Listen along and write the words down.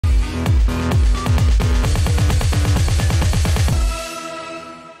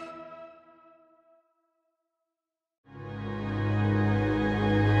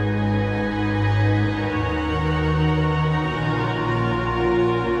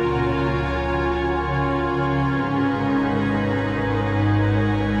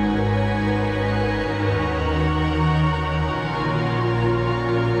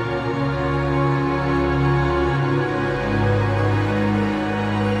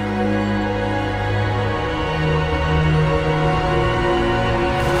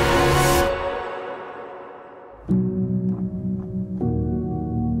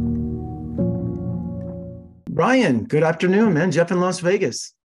Brian, good afternoon, man. Jeff in Las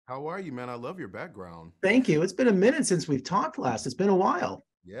Vegas. How are you, man? I love your background. Thank you. It's been a minute since we've talked last. It's been a while.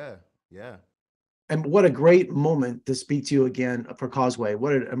 Yeah, yeah. And what a great moment to speak to you again for Causeway.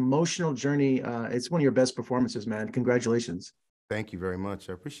 What an emotional journey. It's one of your best performances, man. Congratulations. Thank you very much.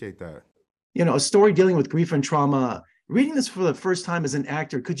 I appreciate that. You know, a story dealing with grief and trauma. Reading this for the first time as an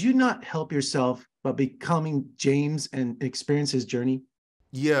actor, could you not help yourself but becoming James and experience his journey?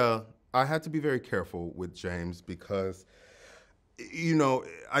 Yeah, I had to be very careful with James because, you know,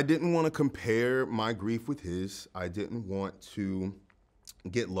 I didn't want to compare my grief with his. I didn't want to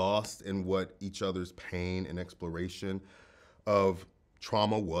get lost in what each other's pain and exploration of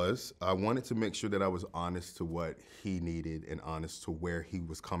trauma was. I wanted to make sure that I was honest to what he needed and honest to where he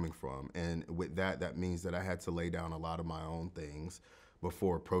was coming from. And with that, that means that I had to lay down a lot of my own things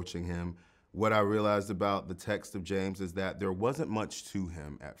before approaching him. What I realized about the text of James is that there wasn't much to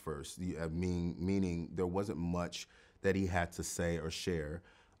him at first. Meaning there wasn't much that he had to say or share,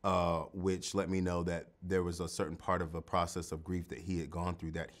 which let me know that there was a certain part of a process of grief that he had gone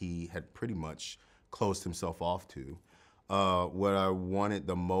through that he had pretty much closed himself off to. What I wanted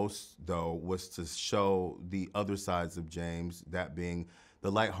the most, though, was to show the other sides of James, that being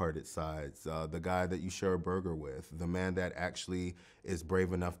the lighthearted sides, the guy that you share a burger with, the man that actually is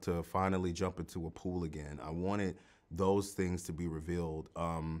brave enough to finally jump into a pool again. I wanted those things to be revealed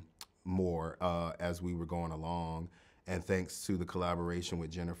more as we were going along. And thanks to the collaboration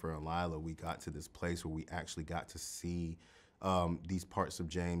with Jennifer and Lila, we got to this place where we actually got to see these parts of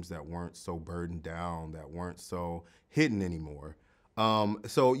James that weren't so burdened down, that weren't so hidden anymore.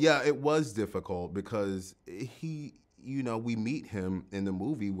 So yeah, it was difficult because we meet him in the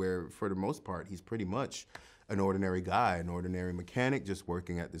movie where for the most part, he's pretty much an ordinary guy, an ordinary mechanic just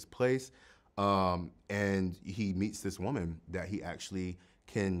working at this place. And he meets this woman that he actually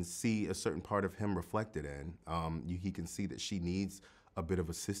can see a certain part of him reflected in. He can see that she needs a bit of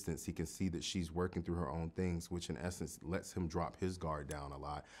assistance. He can see that she's working through her own things, which in essence lets him drop his guard down a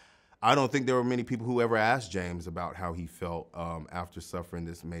lot. I don't think there were many people who ever asked James about how he felt after suffering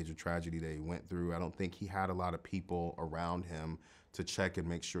this major tragedy that he went through. I don't think he had a lot of people around him to check and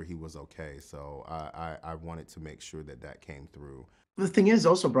make sure he was okay. So I wanted to make sure that that came through. The thing is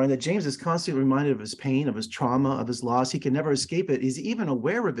also, Brian, that James is constantly reminded of his pain, of his trauma, of his loss. He can never escape it. He's even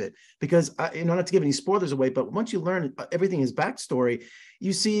aware of it because, not to give any spoilers away, but once you learn everything, his backstory,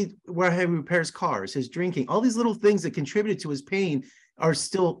 you see where he repairs cars, his drinking, all these little things that contributed to his pain are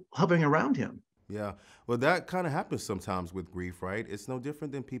still hovering around him. Yeah, well, that kind of happens sometimes with grief, right? It's no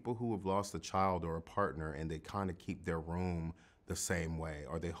different than people who have lost a child or a partner and they kind of keep their room the same way,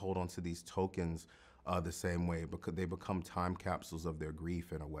 or they hold on to these tokens the same way because they become time capsules of their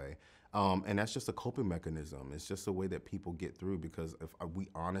grief in a way. And that's just a coping mechanism. It's just a way that people get through because if we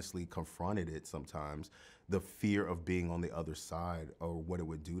honestly confronted it sometimes, the fear of being on the other side or what it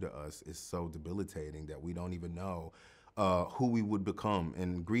would do to us is so debilitating that we don't even know who we would become.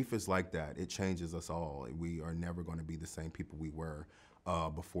 And grief is like that. It changes us all. We are never going to be the same people we were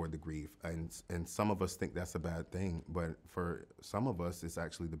before the grief. And some of us think that's a bad thing, but for some of us, it's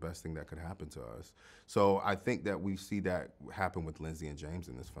actually the best thing that could happen to us. So I think that we see that happen with Lindsay and James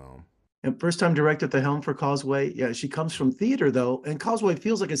in this film. And first time director at the helm for Causeway. Yeah, she comes from theater though, and Causeway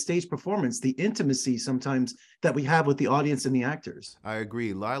feels like a stage performance, the intimacy sometimes that we have with the audience and the actors. I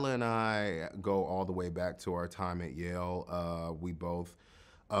agree. Lila and I go all the way back to our time at Yale. We both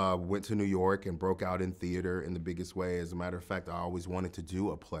went to New York and broke out in theater in the biggest way. As a matter of fact, I always wanted to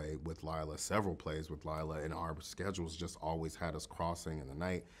do a play with Lila, several plays with Lila, and our schedules just always had us crossing in the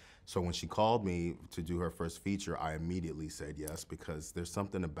night. So when she called me to do her first feature, I immediately said yes because there's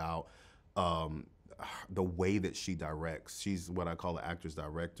something about the way that she directs. She's what I call an actor's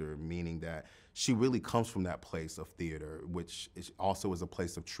director, meaning that she really comes from that place of theater, which also is a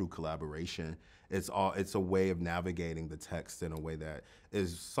place of true collaboration. It's a way of navigating the text in a way that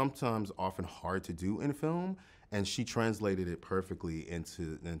is sometimes often hard to do in film, and she translated it perfectly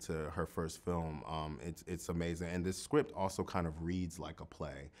into her first film. It's amazing, and this script also kind of reads like a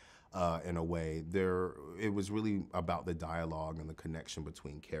play. In a way, it was really about the dialogue and the connection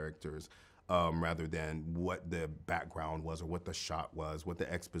between characters rather than what the background was or what the shot was, what the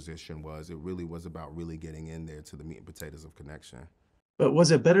exposition was. It really was about really getting in there to the meat and potatoes of connection. But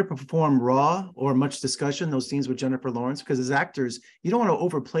was it better to perform raw or much discussion, those scenes with Jennifer Lawrence? Because as actors, you don't want to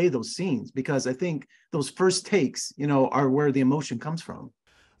overplay those scenes because I think those first takes, are where the emotion comes from.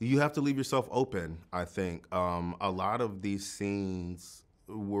 You have to leave yourself open, I think. A lot of these scenes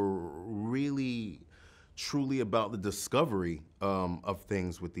were really truly about the discovery of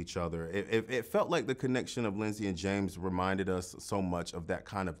things with each other. It felt like the connection of Lindsay and James reminded us so much of that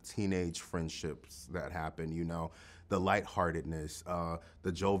kind of teenage friendships that happen, you know, the lightheartedness,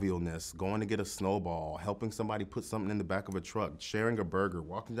 the jovialness, going to get a snowball, helping somebody put something in the back of a truck, sharing a burger,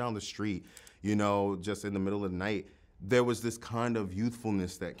 walking down the street, you know, just in the middle of the night. There was this kind of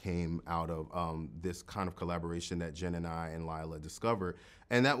youthfulness that came out of this kind of collaboration that Jen and I and Lila discovered.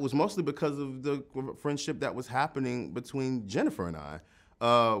 And that was mostly because of the friendship that was happening between Jennifer and I.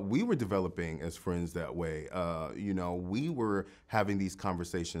 We were developing as friends that way. You know, we were having these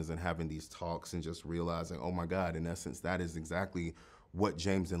conversations and having these talks and just realizing, oh my God, in essence, that is exactly what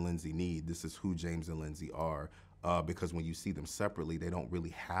James and Lindsay need. This is who James and Lindsay are. Because when you see them separately, they don't really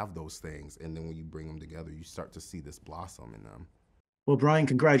have those things. And then when you bring them together, you start to see this blossom in them. Well, Brian,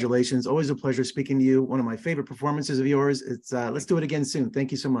 congratulations. Always a pleasure speaking to you. One of my favorite performances of yours. Let's do it again soon. Thank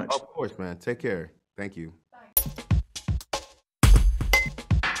you so much. Of course, man. Take care. Thank you.